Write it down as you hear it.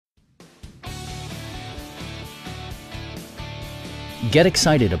Get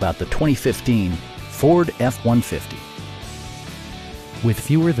excited about the 2015 Ford F-150. With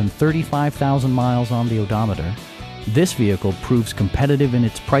fewer than 35,000 miles on the odometer, this vehicle proves competitive in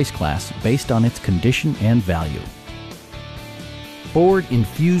its price class based on its condition and value. Ford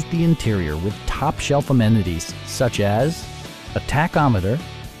infused the interior with top-shelf amenities such as a tachometer,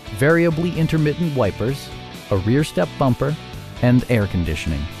 variably intermittent wipers, a rear step bumper, and air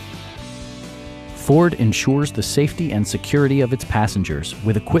conditioning. Ford ensures the safety and security of its passengers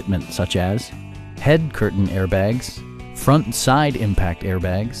with equipment such as head curtain airbags, front and side impact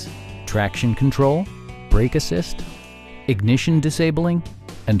airbags, traction control, brake assist, ignition disabling,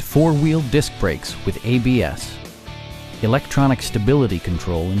 and four-wheel disc brakes with ABS. Electronic stability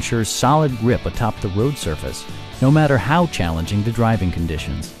control ensures solid grip atop the road surface, no matter how challenging the driving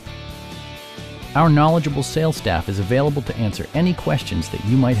conditions. Our knowledgeable sales staff is available to answer any questions that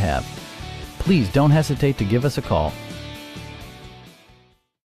you might have. Please don't hesitate to give us a call